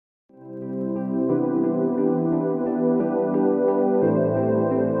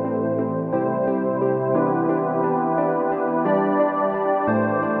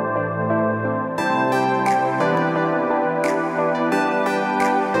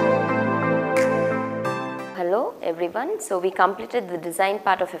everyone. So we completed the design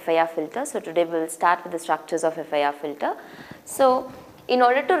part of FIR filter. So today we will start with the structures of FIR filter. So in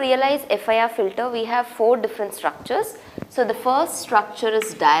order to realize FIR filter, we have 4 different structures. So the first structure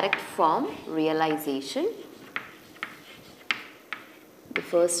is direct form realization. The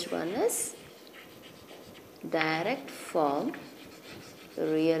first one is direct form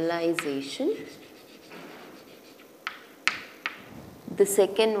realization. The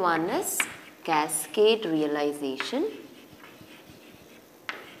second one is cascade realization.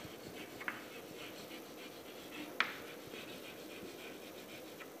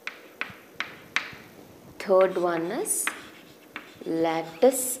 Third one is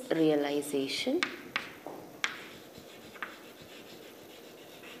lattice realization.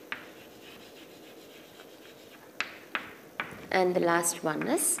 And the last one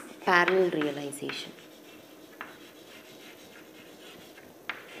is parallel realization.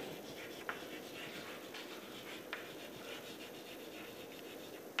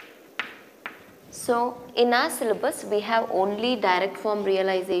 So in our syllabus we have only direct form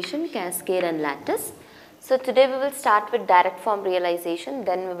realization, cascade and lattice. So today we will start with direct form realization,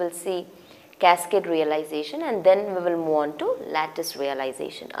 then we will see cascade realization, and then we will move on to lattice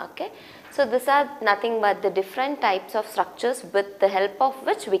realization. Okay. So these are nothing but the different types of structures with the help of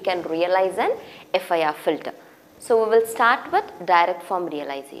which we can realize an FIR filter. So we will start with direct form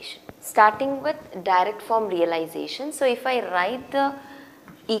realization. Starting with direct form realization. So if I write the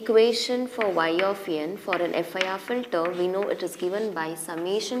equation for y of n for an FIR filter, we know it is given by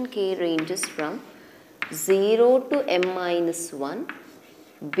summation k ranges from 0 to m minus 1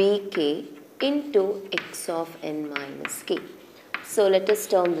 bk into x of n minus k. So let us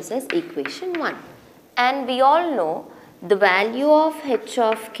term this as equation 1. And we all know the value of h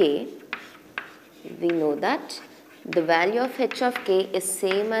of k, we know that the value of h of k is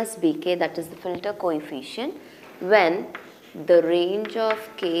same as bk, that is the filter coefficient, when the range of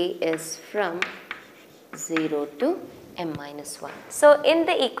k is from 0 to m minus 1. So in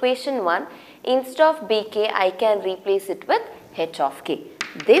the equation 1, instead of bk, I can replace it with h of k.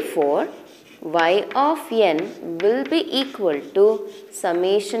 Therefore, y of n will be equal to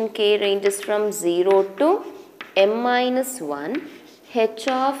summation k ranges from 0 to m minus 1 h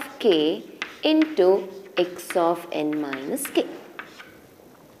of k into x of n minus k.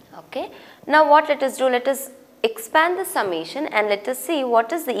 Okay. Now what let us do? Let us expand the summation and let us see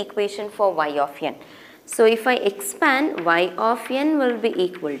what is the equation for y of n. So if I expand, y of n will be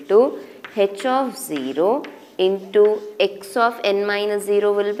equal to h of 0 into x of n minus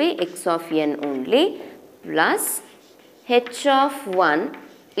 0 will be x of n only, plus h of 1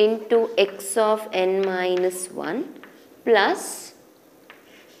 into x of n minus 1 plus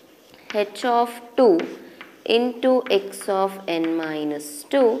h of 2 into x of n minus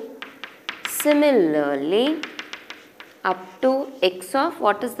 2. Similarly, up to x of,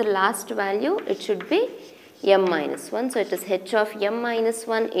 what is the last value? It should be m minus 1. So it is h of m minus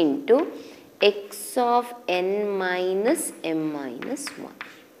 1 into x of n minus m minus 1.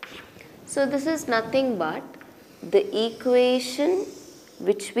 So this is nothing but the equation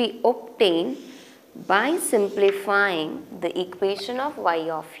which we obtain by simplifying the equation of y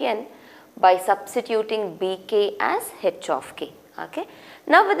of n by substituting bk as h of k. Okay.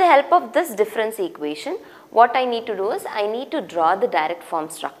 Now with the help of this difference equation, what I need to do is I need to draw the direct form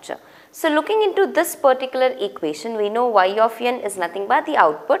structure. So looking into this particular equation, we know y of n is nothing but the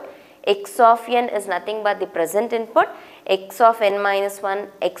output, x of n is nothing but the present input, x of n minus 1,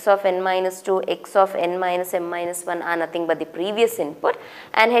 x of n minus 2, x of n minus m minus 1 are nothing but the previous input,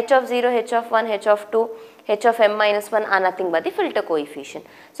 and h of 0, h of 1, h of 2, h of m minus 1 are nothing but the filter coefficient.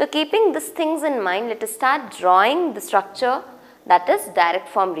 So keeping these things in mind, let us start drawing the structure, that is direct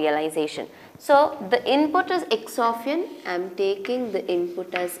form realization. So the input is x of n, I am taking the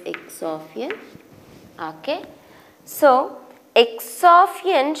input as x of n. Okay. So x of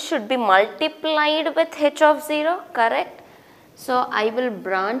n should be multiplied with h of 0, correct? So I will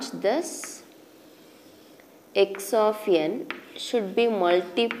branch this, x of n should be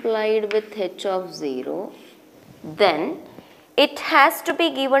multiplied with h of 0, then it has to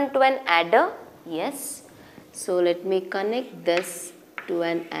be given to an adder, yes. So let me connect this to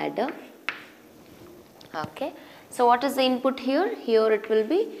an adder. Okay. So what is the input here? Here it will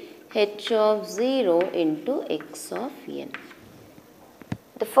be h of 0 into x of n.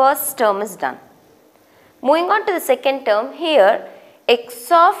 The first term is done. Moving on to the second term, here x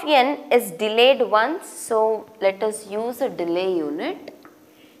of n is delayed once. So let us use a delay unit.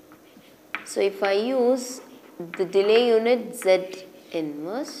 So if I use the delay unit z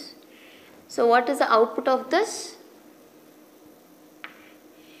inverse, so what is the output of this?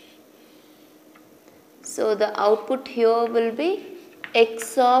 So the output here will be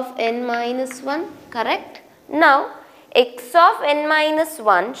x of n minus 1, correct? Now x of n minus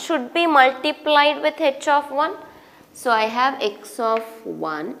 1 should be multiplied with h of 1. So I have x of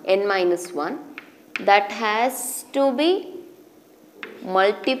 1, n minus 1, that has to be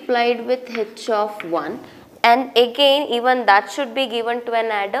multiplied with h of 1, and again even that should be given to an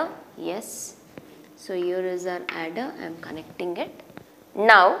adder. Yes. So here is our adder, I am connecting it.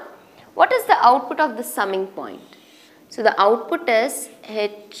 Now what is the output of the summing point? So the output is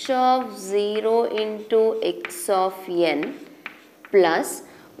h of 0 into x of n plus,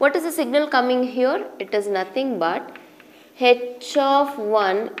 what is the signal coming here? It is nothing but h of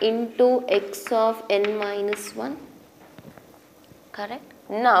 1 into x of n minus 1, correct?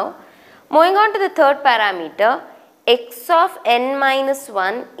 Now moving on to the third parameter, x of n minus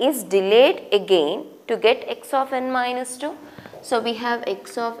 1 is delayed again to get x of n minus 2. So we have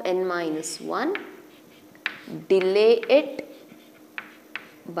x of n minus 1, delay it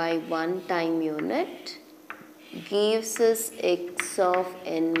by 1 time unit, gives us x of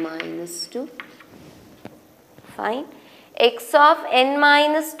n minus 2. Fine. X of n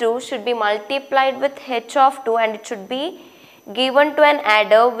minus 2 should be multiplied with h of 2, and it should be given to an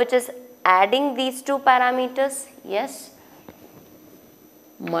adder which is adding these two parameters. Yes.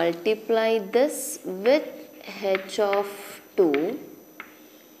 Multiply this with h of 2.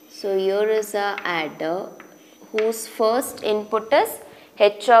 So here is our adder whose first input is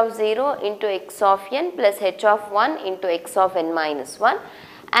h of 0 into x of n plus h of 1 into x of n minus 1,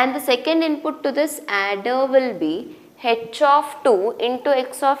 and the second input to this adder will be h of 2 into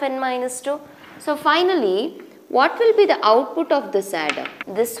x of n minus 2. So finally, what will be the output of this adder?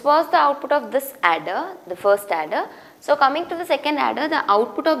 This was the output of this adder, the first adder. So coming to the second adder, the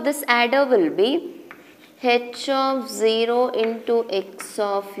output of this adder will be h of 0 into x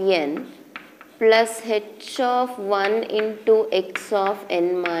of n plus h of 1 into x of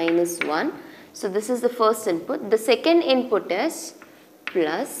n minus 1. So this is the first input. The second input is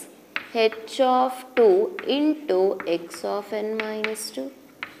plus h of 2 into x of n minus 2,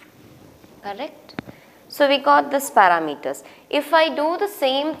 correct? So we got this parameters. If I do the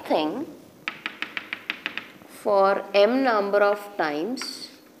same thing for m number of times,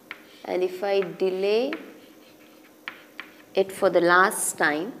 and if I delay it for the last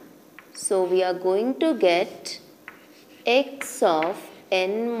time, so we are going to get x of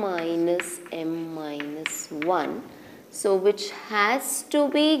n minus m minus 1, so which has to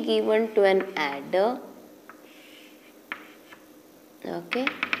be given to an adder, okay?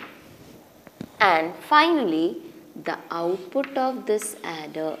 And finally, the output of this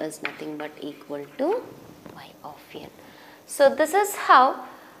adder is nothing but equal to y of n. So this is how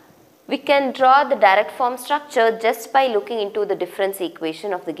we can draw the direct form structure just by looking into the difference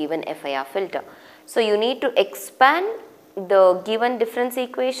equation of the given FIR filter. So you need to expand the given difference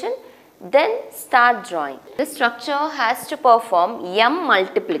equation, then start drawing. This structure has to perform m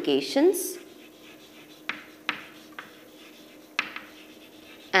multiplications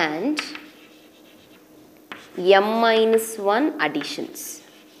and m minus 1 additions.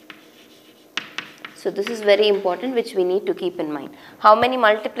 So this is very important, which we need to keep in mind. How many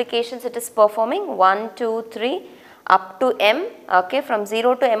multiplications it is performing? 1, 2, 3 up to m, okay, from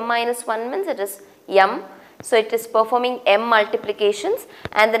 0 to m minus 1 means it is m. So it is performing m multiplications,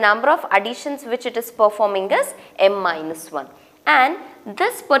 and the number of additions which it is performing is m minus 1. And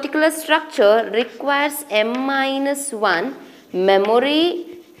this particular structure requires m minus 1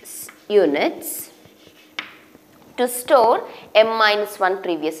 memory units to store m minus 1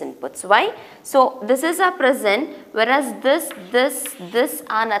 previous inputs. Why? So this is our present, whereas this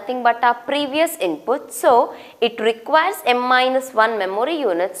are nothing but our previous input. So it requires m minus 1 memory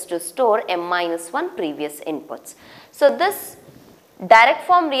units to store m minus 1 previous inputs. So this direct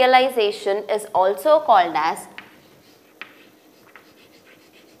form realization is also called as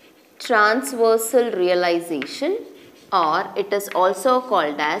transversal realization, or it is also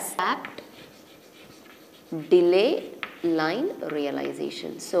called as tapped delay line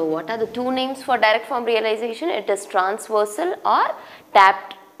realization. So what are the two names for direct form realization? It is transversal or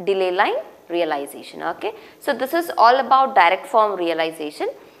tapped delay line realization. Okay. So this is all about direct form realization.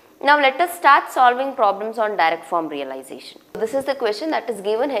 Now let us start solving problems on direct form realization. This is the question that is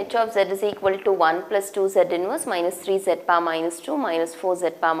given: h of z is equal to 1 plus 2z inverse minus 3z power minus 2 minus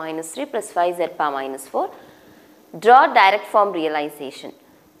 4z power minus 3 plus 5z power minus 4. Draw direct form realization.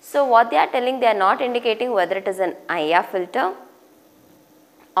 So what they are telling, they are not indicating whether it is an IR filter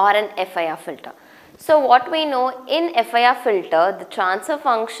or an FIR filter. So what we know, in FIR filter, the transfer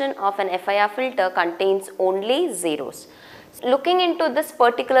function of an FIR filter contains only zeros. Looking into this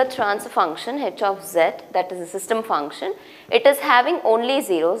particular transfer function h of z, that is a system function, it is having only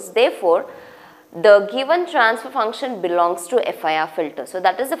zeros. Therefore, the given transfer function belongs to FIR filter. So,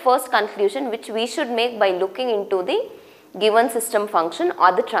 that is the first conclusion which we should make by looking into the given system function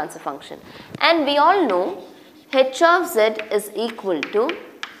or the transfer function. And we all know h of z is equal to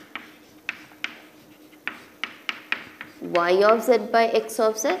y of z by x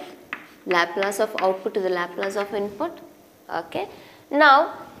of z, Laplace of output to the Laplace of input. Okay.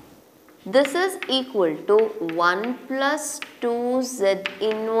 Now, this is equal to 1 plus 2z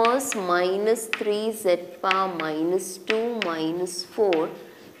inverse minus 3z power minus 2 minus 4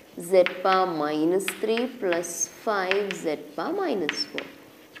 z power minus 3 plus 5 z power minus 4.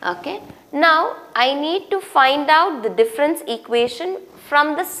 Okay. Now, I need to find out the difference equation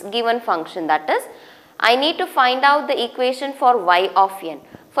from this given function, that is, I need to find out the equation for y of n.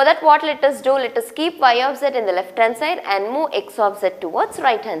 For that, what let us do? Let us keep y of z in the left hand side and move x of z towards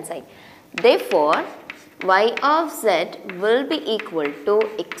right hand side. Therefore, y of z will be equal to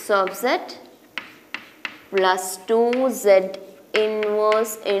x of z plus 2z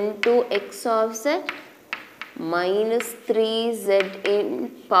inverse into x of z minus 3z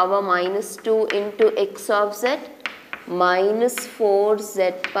in power minus 2 into x of z minus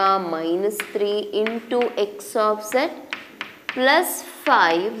 4z power minus 3 into x of z plus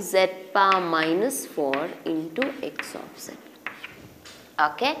 5z power minus 4 into x of z.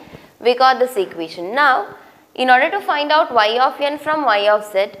 Okay, we got this equation. Now, in order to find out y of n from y of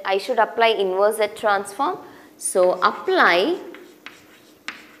z, I should apply inverse z transform. So, apply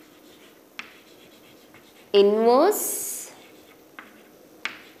inverse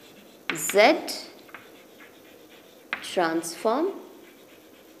z transform.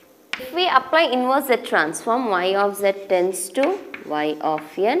 If we apply inverse z transform, y of z tends to y of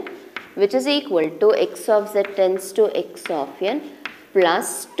n, which is equal to x of z tends to x of n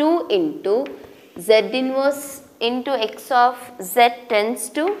plus 2 into z inverse into x of z tends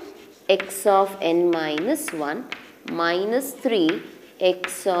to x of n minus 1 minus 3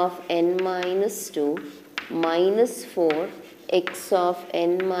 x of n minus 2 minus 4 x of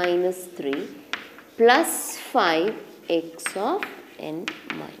n minus 3 plus 5 x of n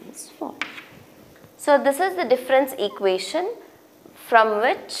minus 4. So, this is the difference equation from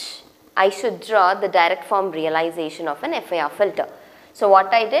which I should draw the direct form realization of an FIR filter. So,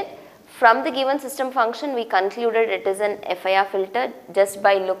 what I did, from the given system function we concluded it is an FIR filter just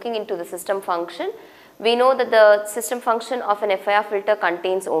by looking into the system function. We know that the system function of an FIR filter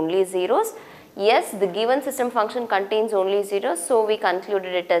contains only zeros. Yes, the given system function contains only zeros, so we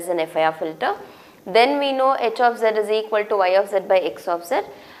concluded it as an FIR filter. Then we know h of z is equal to y of z by x of z.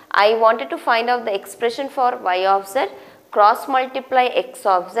 I wanted to find out the expression for y of z, cross multiply x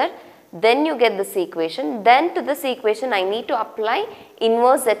of z, then you get this equation. Then to this equation I need to apply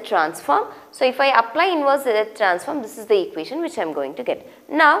inverse z transform. So, if I apply inverse z transform, this is the equation which I am going to get.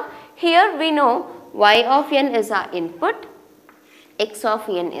 Now, here we know y of n is our input, x of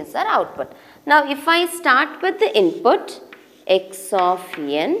n is our output. Now, if I start with the input x of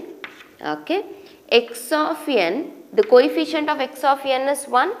n, okay, x of n, the coefficient of x of n is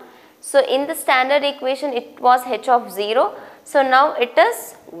 1. So, in the standard equation it was h of 0. So, now it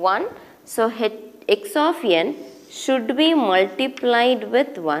is 1. So, x of n should be multiplied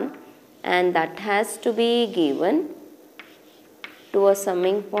with 1 and that has to be given to a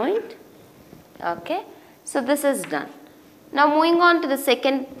summing point. Okay. So, this is done. Now, moving on to the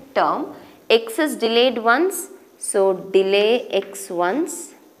second term, x is delayed once. So, delay x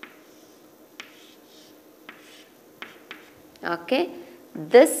once. Okay.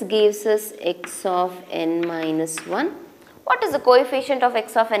 This gives us x of n minus 1. What is the coefficient of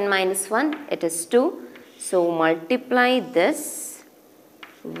x of n minus 1? It is 2. So, multiply this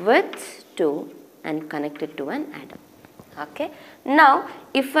with 2 and connect it to an atom. Okay. Now,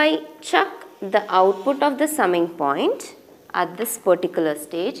 if I chuck the output of the summing point at this particular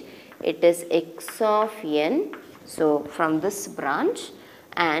stage, it is x of n, so from this branch,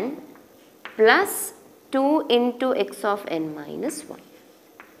 and plus 2 into x of n minus 1.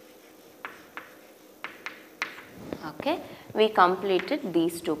 Okay, we completed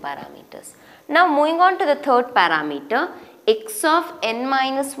these two parameters. Now, moving on to the third parameter, x of n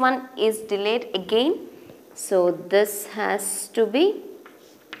minus 1 is delayed again. So, this has to be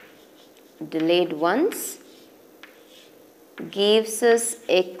delayed once, gives us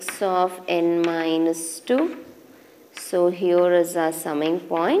x of n minus 2. So, here is our summing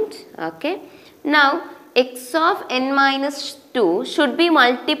point. Okay. Now, x of n minus 2 should be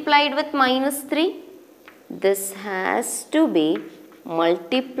multiplied with minus 3. This has to be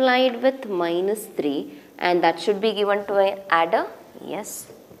multiplied with minus 3 and that should be given to an adder. Yes.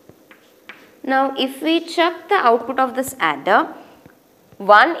 Now if we check the output of this adder,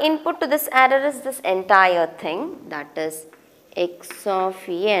 one input to this adder is this entire thing, that is x of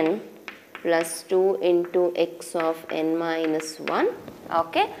n plus 2 into x of n minus 1.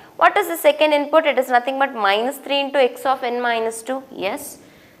 Okay. What is the second input? It is nothing but minus 3 into x of n minus 2. Yes.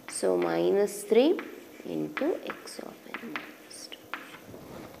 So minus 3 into x of n minus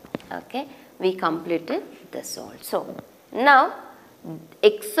 2. Okay. We completed this also. Now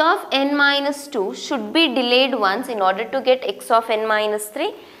x of n minus 2 should be delayed once in order to get x of n minus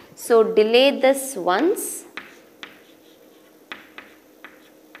 3. So delay this once.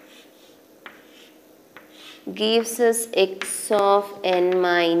 Gives us x of n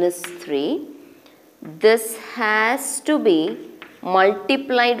minus 3. This has to be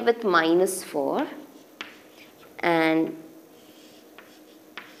multiplied with minus 4, and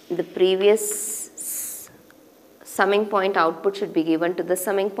the previous summing point output should be given to the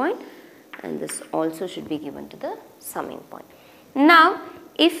summing point, and this also should be given to the summing point. Now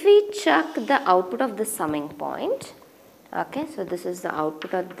if we check the output of the summing point, okay, so this is the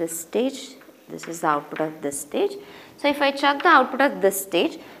output at this stage, this is the output of this stage. So if I check the output at this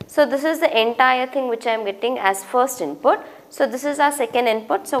stage, so this is the entire thing which I am getting as first input. So this is our second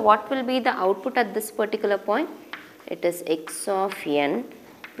input. So what will be the output at this particular point? It is x of n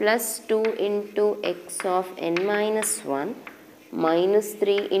plus 2 into x of n minus 1 minus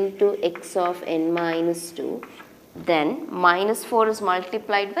 3 into x of n minus 2. Then minus 4 is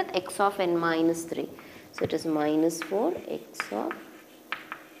multiplied with x of n minus 3. So it is minus 4 x of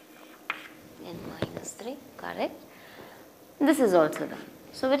n minus 3, correct. This is also done.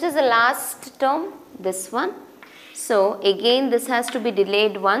 So which is the last term? This one. So again this has to be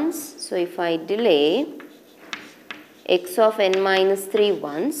delayed once. So if I delay x of n minus 3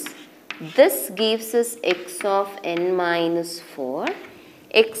 once, this gives us x of n minus 4.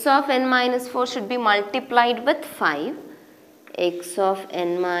 X of n minus 4 should be multiplied with 5. X of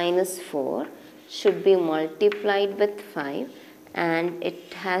n minus 4 should be multiplied with 5, and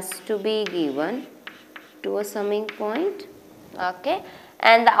it has to be given to a summing point. Okay,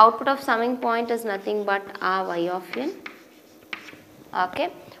 and the output of summing point is nothing but our y of n. Okay,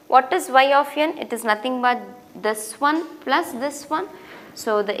 what is y of n? It is nothing but this one plus this one.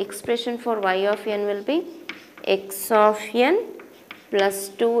 So the expression for y of n will be x of n plus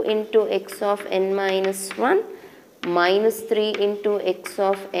 2 into x of n minus 1 minus 3 into x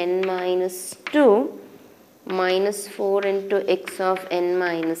of n minus 2 minus 4 into x of n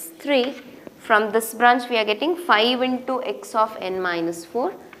minus 3. From this branch we are getting 5 into x of n minus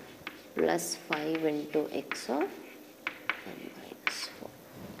 4 plus 5 into x of n minus 4.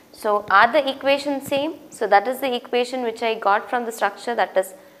 So are the equations same? So that is the equation which I got from the structure, that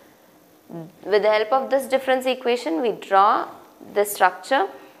is with the help of this difference equation we draw the structure.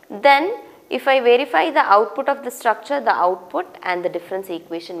 Then if I verify the output of the structure, the output and the difference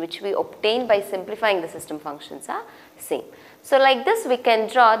equation which we obtain by simplifying the system functions are same. So like this we can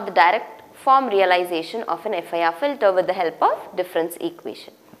draw the direct form realization of an FIR filter with the help of difference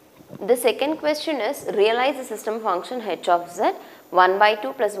equation. The second question is, realize the system function h of z 1 by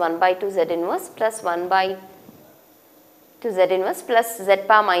 2 plus 1 by 2 z inverse plus 1 by 2 z inverse plus z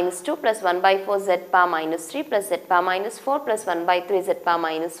power minus 2 plus 1 by 4 z power minus 3 plus z power minus 4 plus 1 by 3 z power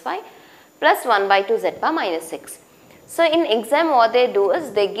minus 5 plus 1 by 2 z power minus 6. So in exam what they do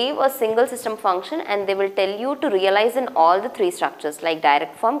is they give a single system function and they will tell you to realize in all the three structures like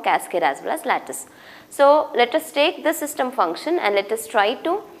direct form, cascade as well as lattice. So let us take the system function and let us try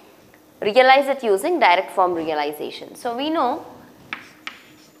to realize it using direct form realization. So we know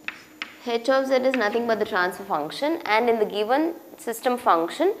h of z is nothing but the transfer function, and in the given system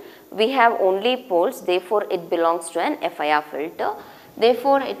function we have only poles, therefore it belongs to an FIR filter.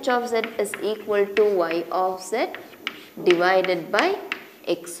 Therefore h of z is equal to y of z divided by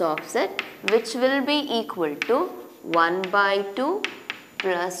x of z, which will be equal to 1 by 2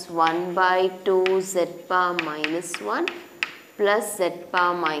 plus 1 by 2 z power minus 1 plus z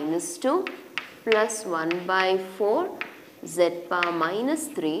power minus 2 plus 1 by 4 z power minus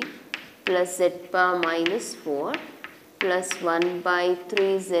 3 plus z power minus 4 plus 1 by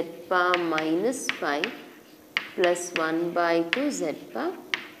 3 z power minus 5 plus 1 by 2 z power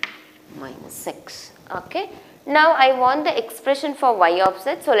minus 6. Okay. Now I want the expression for y of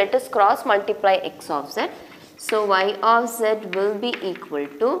z. So let us cross multiply x of z. So y of z will be equal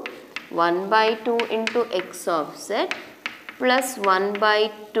to 1 by 2 into x of z plus 1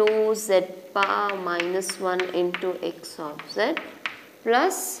 by 2 z power minus 1 into x of z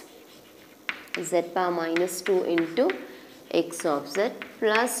plus z power minus 2 into x of z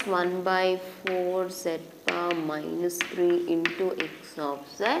plus 1 by 4 z power minus 3 into x of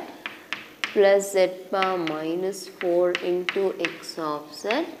z plus z power minus 4 into x of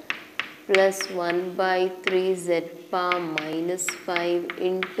z plus 1 by 3 z power minus 5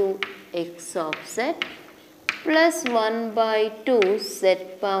 into x of z plus 1 by 2 z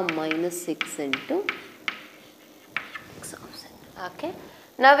power minus 6 into x of z. Okay.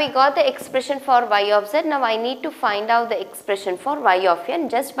 Now we got the expression for y of z. Now I need to find out the expression for y of n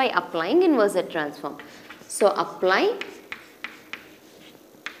just by applying inverse z transform. So apply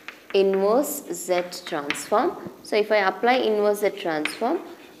inverse z transform. So if I apply inverse z transform,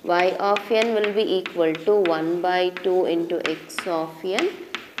 y of n will be equal to 1 by 2 into x of n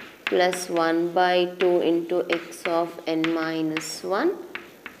plus 1 by 2 into x of n minus 1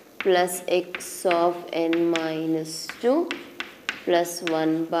 plus x of n minus 2 plus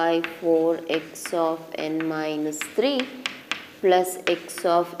 1 by 4 x of n minus 3 plus x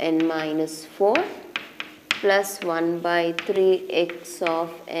of n minus 4 plus 1 by 3 x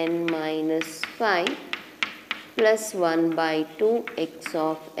of n minus 5 plus 1 by 2 x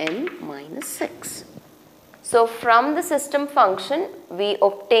of n minus 6. So from the system function we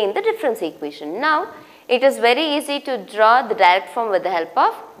obtain the difference equation. Now it is very easy to draw the direct form with the help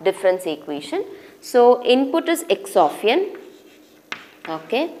of difference equation. So input is x of n.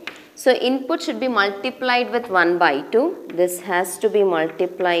 Okay. So input should be multiplied with 1 by 2. This has to be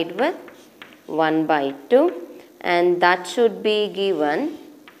multiplied with 1 by 2 and that should be given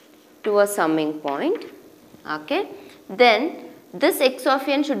to a summing point. Okay. Then this x of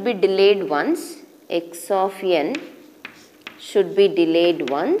n should be delayed once. X of n should be delayed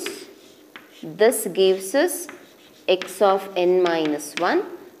once. This gives us x of n minus 1.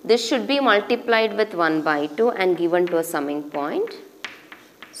 This should be multiplied with 1 by 2 and given to a summing point.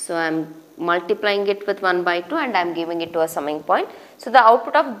 So I am multiplying it with 1 by 2 and I am giving it to a summing point. So the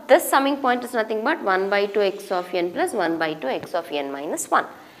output of this summing point is nothing but 1 by 2 x of n plus 1 by 2 x of n minus 1.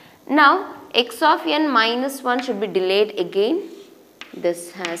 Now x of n minus 1 should be delayed again.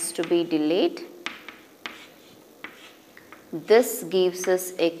 This has to be delayed. This gives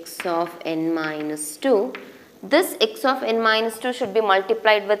us x of n minus 2. This x of n minus 2 should be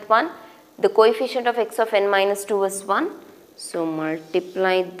multiplied with 1. The coefficient of x of n minus 2 is 1. So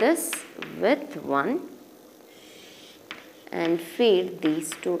multiply this with 1 and feed these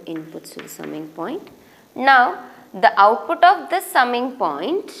two inputs to the summing point. Now the output of this summing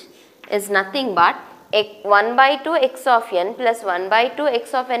point is nothing but 1 by 2 x of n plus 1 by 2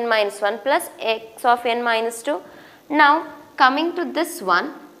 x of n minus 1 plus x of n minus 2. Now coming to this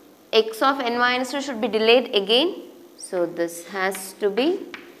one, x of n minus 2 should be delayed again. So this has to be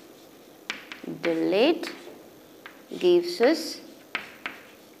delayed, gives us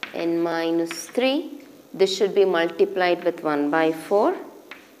n minus 3. This should be multiplied with 1 by 4.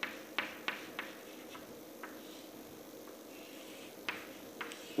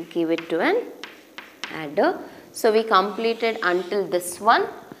 Give it to an adder. So we completed until this one.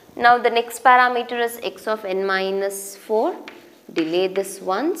 Now the next parameter is x of n minus 4. Delay this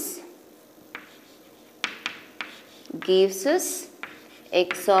once. Gives us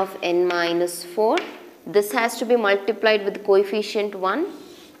x of n minus 4. This has to be multiplied with coefficient 1.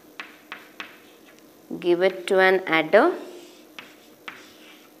 Give it to an adder.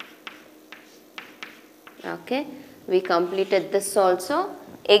 Okay. We completed this also.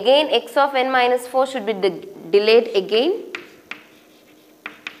 Again x of n minus 4 should be delayed again.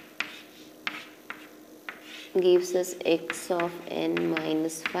 Gives us x of n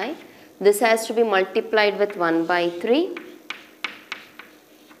minus 5. This has to be multiplied with 1 by 3.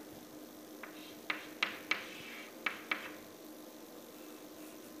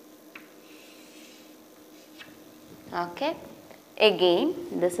 Okay. Again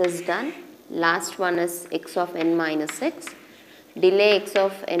this is done. Last one is x of n minus 6. Delay x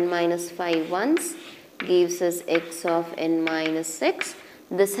of n minus 5 once. Gives us x of n minus 6.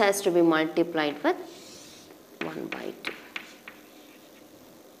 This has to be multiplied with 1 by 2.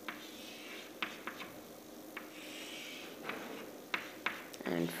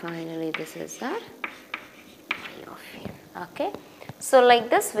 And finally this is our y of n. Okay. So like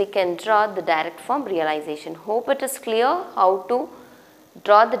this we can draw the direct form realization. Hope it is clear how to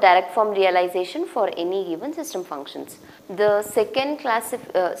draw the direct form realization for any given system functions. The second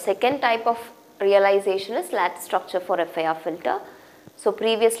type of realization is lattice structure for FIR filter. So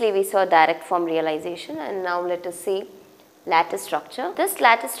previously we saw direct form realization and now let us see lattice structure. This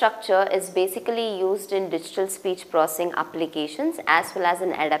lattice structure is basically used in digital speech processing applications as well as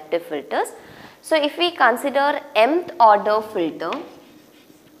in adaptive filters. So if we consider mth order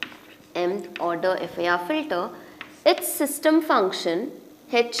FIR filter, its system function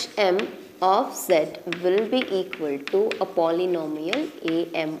hm of z will be equal to a polynomial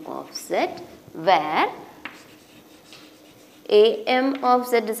am of z, where am of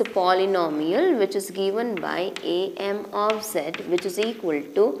z is a polynomial which is given by am of z, which is equal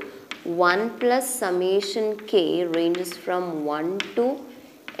to 1 plus summation k ranges from 1 to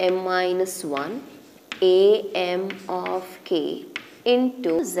m minus 1 am of k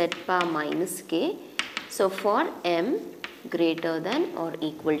into z power minus k. So for m greater than or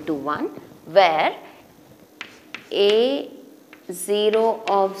equal to 1, where a0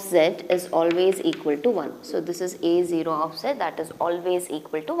 of z is always equal to 1. So this is a0 of z, that is always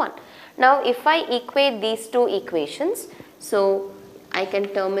equal to 1. Now if I equate these two equations, so I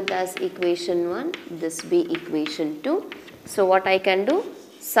can term it as equation 1, this be equation 2. So what I can do?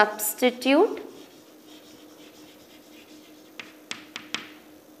 Substitute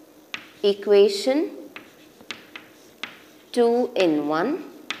equation 2 in 1.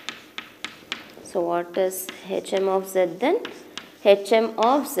 So what is hm of z then? hm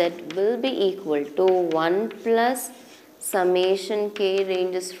of z will be equal to 1 plus summation k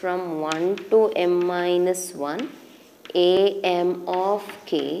ranges from 1 to m minus 1 am of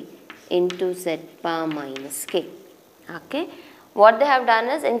k into z power minus k. Okay. What they have done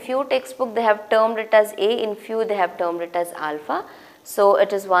is, in few textbook they have termed it as a, in few they have termed it as alpha. So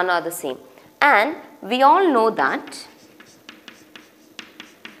it is one or the same. And we all know that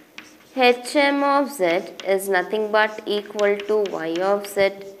hm of z is nothing but equal to y of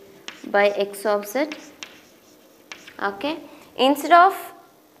z by x of z. Okay. Instead of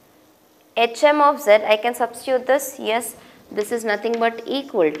hm of z, I can substitute this. Yes, this is nothing but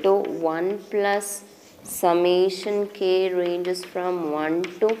equal to 1 plus summation k ranges from 1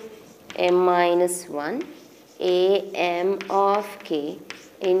 to m minus 1 am of k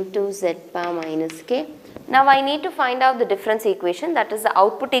into z power minus k. Now I need to find out the difference equation, that is the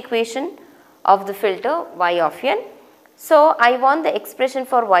output equation of the filter y of n. So I want the expression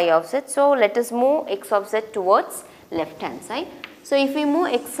for y of z. So let us move x of z towards left hand side. So if we move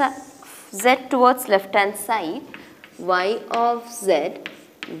x of z towards left hand side, y of z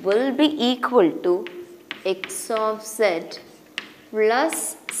will be equal to x of z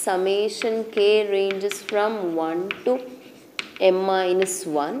plus summation k ranges from 1 to m minus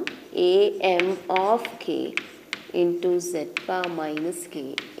 1 am of k into z power minus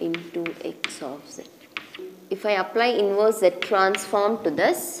k into x of z. If I apply inverse z transform to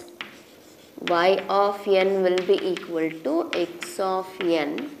this, y of n will be equal to x of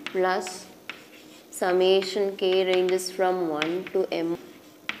n plus summation k ranges from 1 to m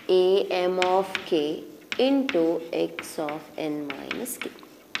am of k into x of n minus k.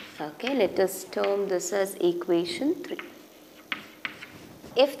 Okay, let us term this as equation 3.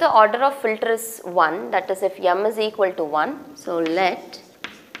 If the order of filter is 1, that is if m is equal to 1, so let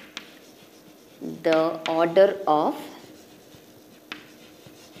the order of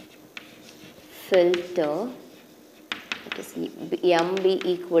filter, that is m be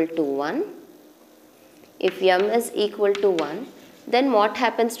equal to 1. If m is equal to 1, then what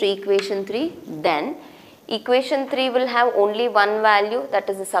happens to equation 3? Then equation 3 will have only one value, that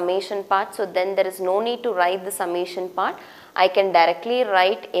is the summation part. So then there is no need to write the summation part. I can directly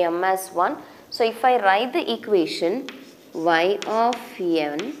write m as 1. So if I write the equation, y of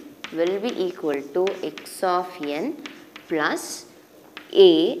n will be equal to x of n plus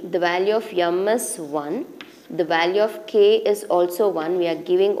a, the value of m is 1, the value of k is also 1, we are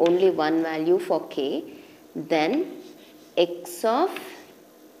giving only one value for k, then x of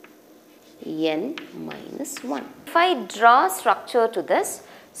n minus 1. If I draw structure to this,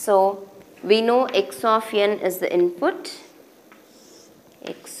 so we know x of n is the input,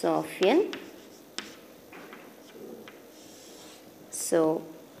 x of n. So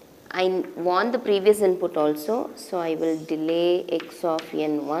I want the previous input also, so I will delay x of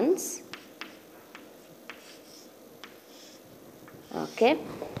n once. Okay.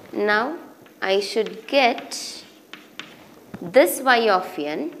 Now I should get this y of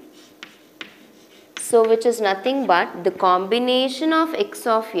n, so which is nothing but the combination of x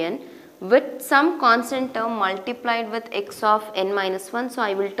of n with some constant term multiplied with x of n minus 1. So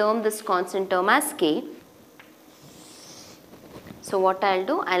I will term this constant term as k. So what I will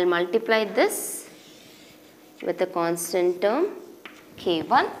do, I will multiply this with the constant term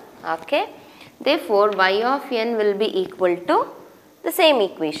k1. Okay. Therefore, y of n will be equal to the same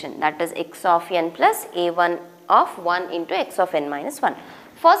equation, that is x of n plus a1 of 1 into x of n minus 1.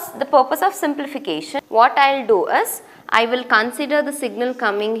 For the purpose of simplification, what I will do is, I will consider the signal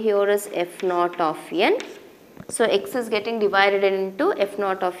coming here as f naught of n. So x is getting divided into f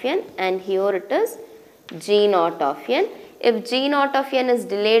naught of n, and here it is G naught of n. If G naught of n is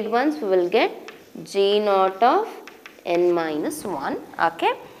delayed once, we will get G naught of n minus 1.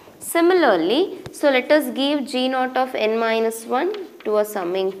 Okay. Similarly, so let us give G naught of n minus 1 to a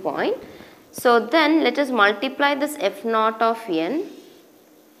summing point. So then let us multiply this f naught of n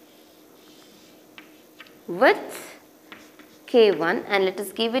with k1 and let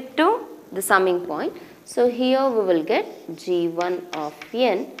us give it to the summing point. So here we will get g1 of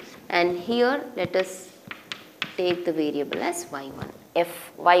n, and here let us take the variable as y1.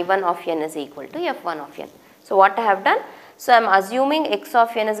 y1 of n is equal to f1 of n. So what I have done? So I am assuming x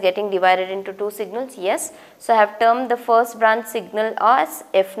of n is getting divided into two signals. Yes. So I have termed the first branch signal as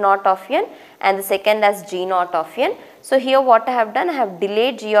f naught of n and the second as g naught of n. So here what I have done? I have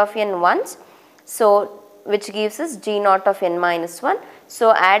delayed g of n once. So which gives us g naught of n minus 1.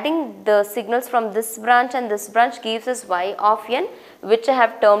 So adding the signals from this branch and this branch gives us y of n, which I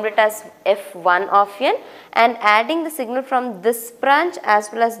have termed it as f1 of n, and adding the signal from this branch as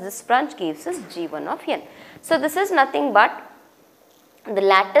well as this branch gives us g1 of n. So this is nothing but the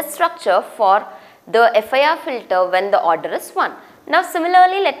lattice structure for the FIR filter when the order is 1. Now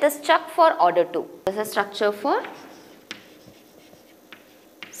similarly, let us check for order 2. This is structure for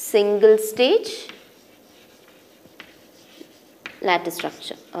single stage lattice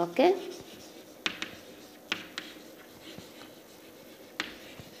structure. Okay.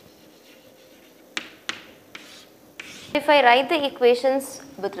 If I write the equations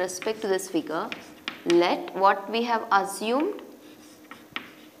with respect to this figure, let what we have assumed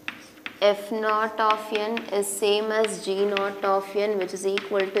f naught of n is same as g naught of n, which is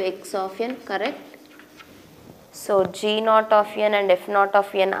equal to x of n, correct? So g naught of n and f naught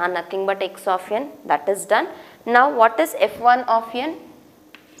of n are nothing but x of n, that is done. Now what is f1 of n?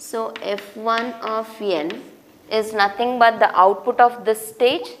 So f1 of n is nothing but the output of this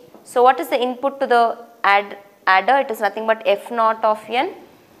stage. So what is the input to the adder? It is nothing but f naught of n.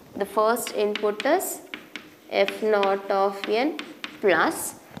 The first input is f naught of n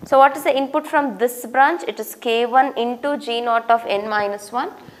plus. So what is the input from this branch? It is k1 into g naught of n minus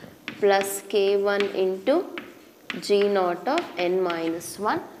 1 plus k1 into g naught of n minus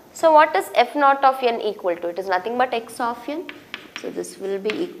 1. So what is f naught of n equal to? It is nothing but x of n. So this will be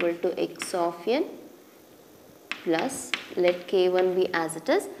equal to x of n plus, let k1 be as it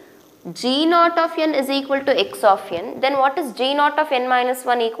is. G naught of n is equal to x of n. Then what is g naught of n minus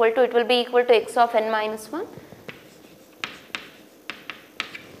 1 equal to? It will be equal to x of n minus 1.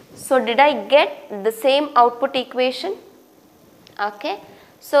 So did I get the same output equation? Okay.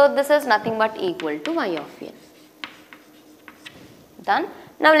 So this is nothing but equal to y of n. Done.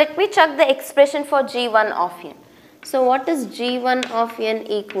 Now let me check the expression for g1 of n. So what is g1 of n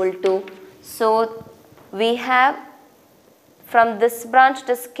equal to? So we have from this branch it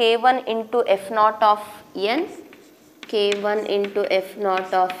is k1 into f naught of n, k1 into f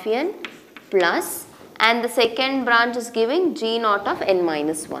naught of n plus, and the second branch is giving g naught of n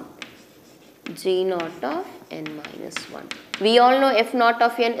minus 1. G naught of n minus 1. We all know f naught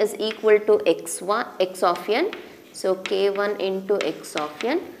of n is equal to x1, x of n. So k1 into x of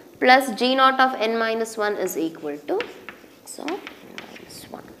n plus g naught of n minus 1 is equal to x of n minus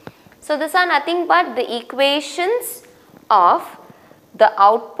 1. So these are nothing but the equations of the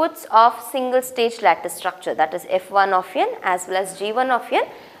outputs of single stage lattice structure, that is f1 of n as well as g1 of n,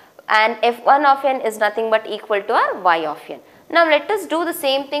 and f1 of n is nothing but equal to our y of n. Now let us do the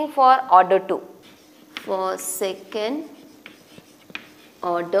same thing for order 2. For second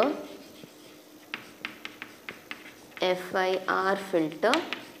order FIR filter,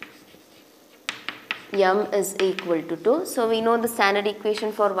 m is equal to 2. So we know the standard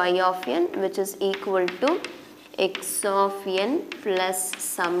equation for y of n, which is equal to x of n plus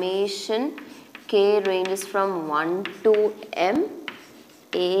summation k ranges from 1 to m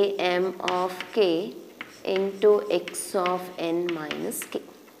a m of k into x of n minus k.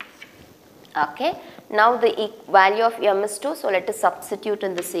 Okay. Now the value of m is 2. So let us substitute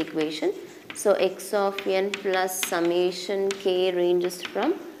in this equation. So x of n plus summation k ranges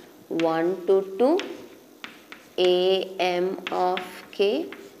from 1 to 2 a m of k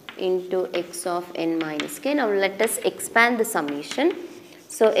into x of n minus k. Now let us expand the summation.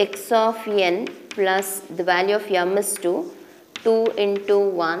 So x of n plus the value of m is 2, 2 into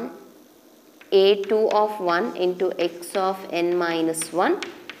 1, a2 of 1 into x of n minus 1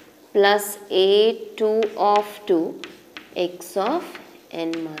 plus a2 of 2 x of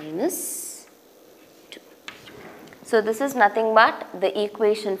n minus 2. So this is nothing but the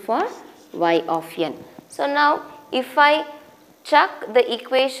equation for y of n. So now if I chuck the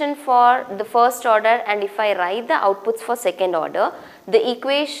equation for the first order and if I write the outputs for second order, the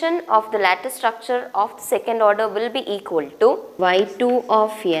equation of the lattice structure of the second order will be equal to y2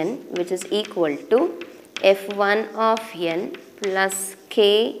 of n, which is equal to f1 of n plus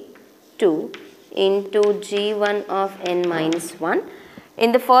k2 into g1 of n minus 1.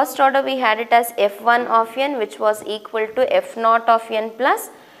 In the first order we had it as f1 of n, which was equal to f0 of n plus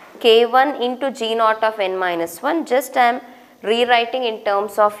k1 into g0 of n minus 1. Just I am rewriting in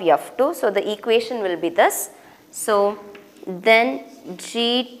terms of f2. So, the equation will be this. So, then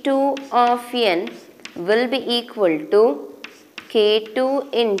g2 of n will be equal to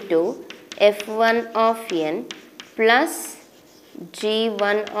k2 into f1 of n plus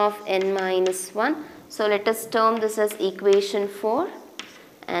g1 of n minus 1. So, let us term this as equation 4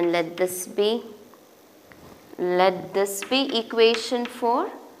 and let this be equation 4.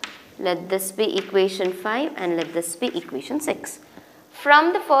 Let this be equation 5 and let this be equation 6.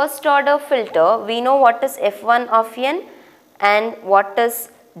 From the first order filter, we know what is f1 of n and what is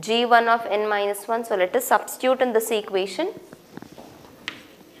g1 of n minus 1. So, let us substitute in this equation.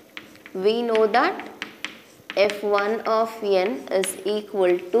 We know that f1 of n is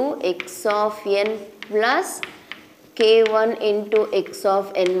equal to x of n plus k1 into x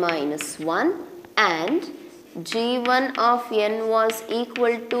of n minus 1 and g1 of n was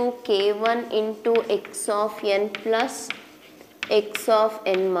equal to k1 into x of n plus x of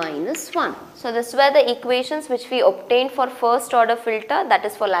n minus 1. So, this were the equations which we obtained for first order filter, that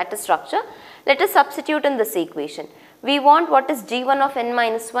is for lattice structure. Let us substitute in this equation. We want what is g1 of n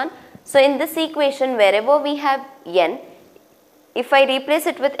minus 1. So, in this equation wherever we have n, if I replace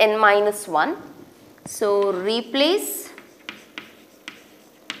it with n minus 1, so replace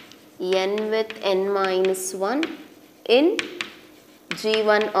n with n minus 1 in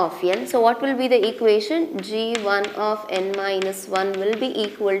g1 of n. So, what will be the equation? g1 of n minus 1 will be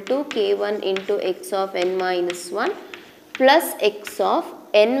equal to k1 into x of n minus 1 plus x of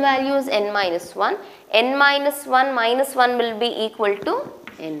n value is n minus 1. n minus 1 minus 1 will be equal to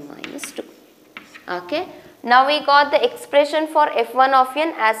n minus 2. Okay. Now, we got the expression for f1 of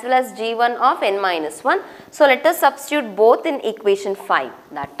n as well as g1 of n minus 1. So, let us substitute both in equation 5,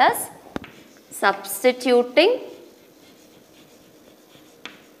 that is substituting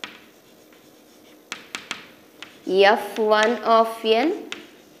f1 of n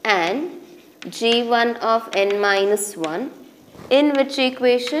and g1 of n minus 1 in which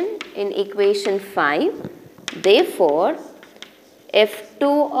equation? In equation 5. Therefore,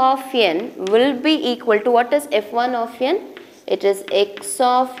 f2 of n will be equal to what is f1 of n? It is x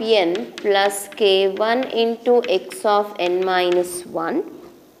of n plus k1 into x of n minus 1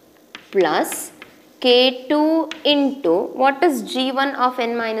 plus k2 into what is g1 of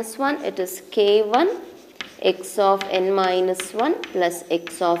n minus 1? It is k1 x of n minus 1 plus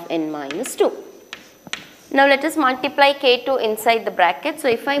x of n minus 2. Now, let us multiply k2 inside the bracket. So,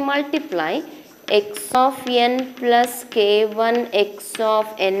 if I multiply x of n plus k1 x of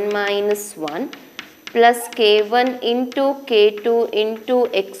n minus 1 plus k1 into k2 into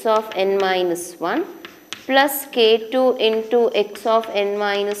x of n minus 1 plus k2 into x of n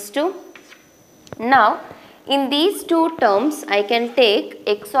minus 2. Now, in these two terms, I can take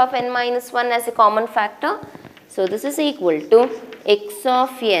x of n minus 1 as a common factor. So, this is equal to x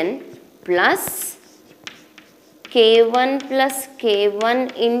of n plus k1 plus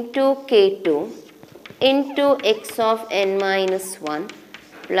k1 into k2 into x of n minus 1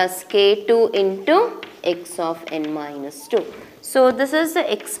 plus k2 into x of n minus 2. So, this is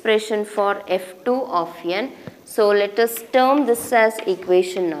the expression for f2 of n. So, let us term this as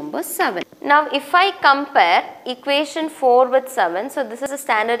equation number 7. Now, if I compare equation 4 with 7, so this is a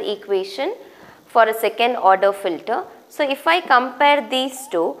standard equation for a second order filter. So, if I compare these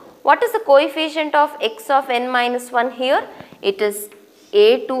two, what is the coefficient of x of n minus 1 here? It is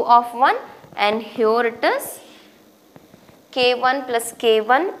a2 of 1 and here it is k1 plus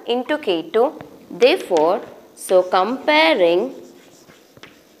k1 into k2. Therefore, so comparing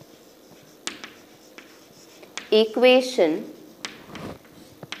equation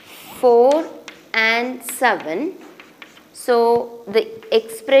 4 and 7, so the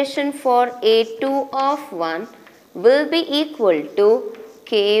expression for a2 of 1 will be equal to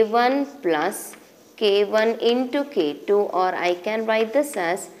k1 plus k1 into k2, or I can write this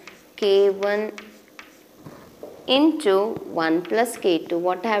as k1 into 1 plus k2.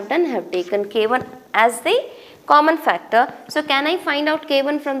 What I have done, I have taken k1 as the common factor. So, can I find out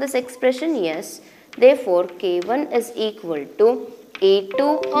k1 from this expression? Yes. Therefore, k1 is equal to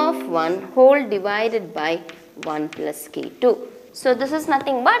a2 of 1 whole divided by 1 plus k2. So, this is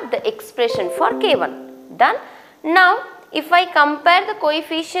nothing but the expression for k1. Done. Now, if I compare the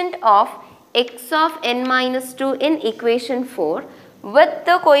coefficient of x of n minus 2 in equation 4 with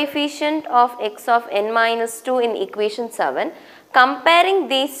the coefficient of x of n minus 2 in equation 7, comparing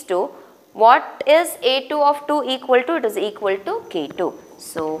these two, what is a2 of 2 equal to? It is equal to k2.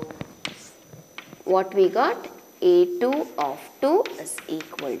 So, what we got? a2 of 2 is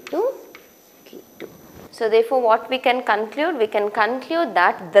equal to k2. So, therefore, what we can conclude? We can conclude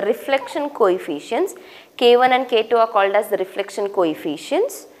that the reflection coefficients k1 and k2 are called as the reflection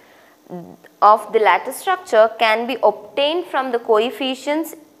coefficients of the lattice structure can be obtained from the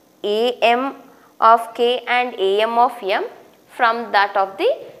coefficients am of k and am of m from that of the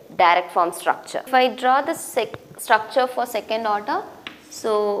direct form structure. If I draw the structure for second order,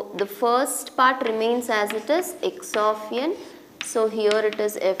 so the first part remains as it is, x of n. So here it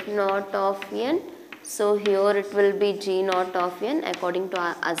is f naught of n. So here it will be g naught of n according to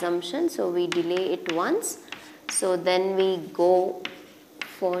our assumption. So we delay it once. So then we go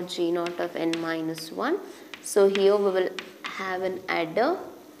for g naught of n minus 1. So here we will have an adder.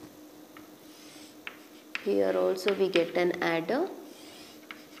 Here also we get an adder.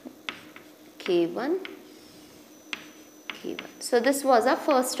 K1. So this was our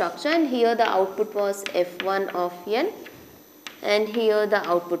first structure, and here the output was f1 of n, and here the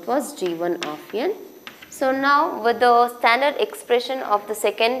output was g1 of n. So now with the standard expression of the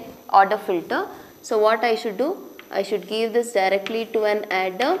second order filter, so what I should do? I should give this directly to an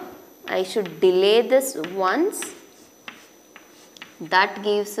adder. I should delay this once. That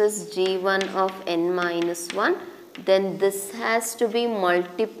gives us g1 of n minus 1. Then this has to be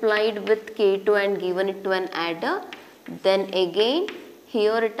multiplied with k2 and given it to an adder. Then again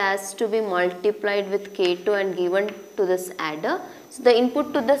here it has to be multiplied with k2 and given to this adder. So the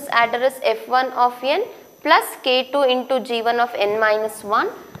input to this adder is f1 of n plus k2 into g1 of n minus 1.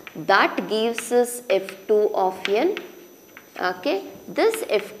 That gives us f2 of n. Okay, this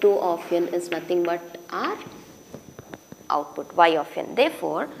f2 of n is nothing but our output y of n.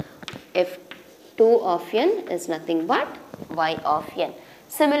 Therefore, f2 of n is nothing but y of n.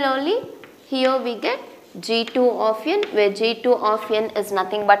 Similarly, here we get g2 of n, where g2 of n is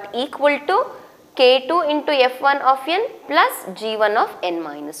nothing but equal to k2 into f1 of n plus g1 of n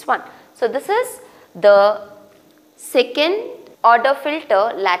minus 1. So this is the second order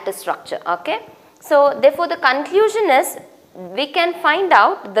filter lattice structure. Okay. So therefore the conclusion is we can find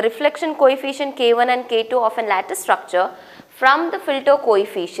out the reflection coefficient k1 and k2 of a lattice structure from the filter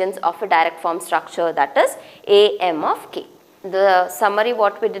coefficients of a direct form structure, that is am of k. The summary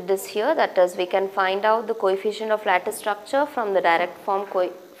what we did is here, that is we can find out the coefficient of lattice structure from the direct form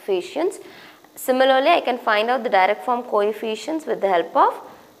coefficients. Similarly, I can find out the direct form coefficients with the help of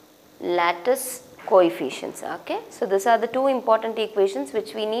lattice coefficients. Okay. So these are the two important equations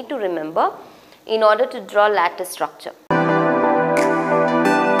which we need to remember in order to draw lattice structure.